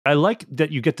I like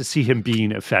that you get to see him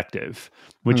being effective,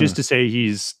 which is to say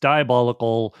he's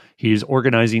diabolical. He's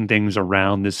organizing things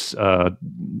around this,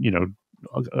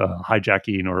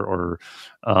 hijacking or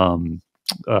um,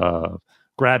 uh,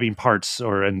 grabbing parts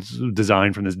and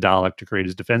design from this Dalek to create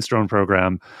his defense drone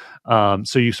program.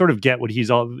 So you sort of get what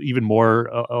he's even more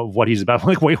of what he's about,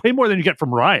 like way more than you get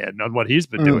from Ryan on what he's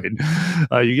been doing.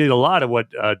 You get a lot of what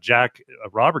Jack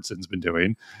Robertson's been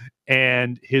doing.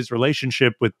 And his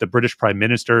relationship with the British Prime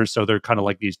Minister. So they're kind of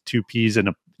like these two peas in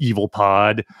an evil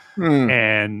pod.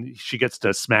 And she gets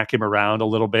to smack him around a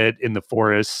little bit in the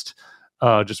forest,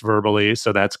 just verbally.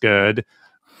 So that's good.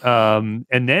 And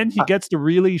then he gets to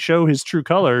really show his true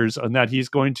colors on that he's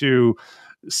going to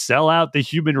sell out the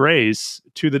human race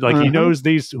to he knows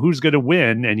who's going to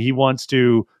win, and he wants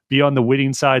to be on the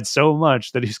winning side so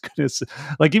much that he's going to,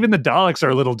 even the Daleks are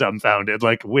a little dumbfounded.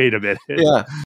 Like, wait a minute. Yeah.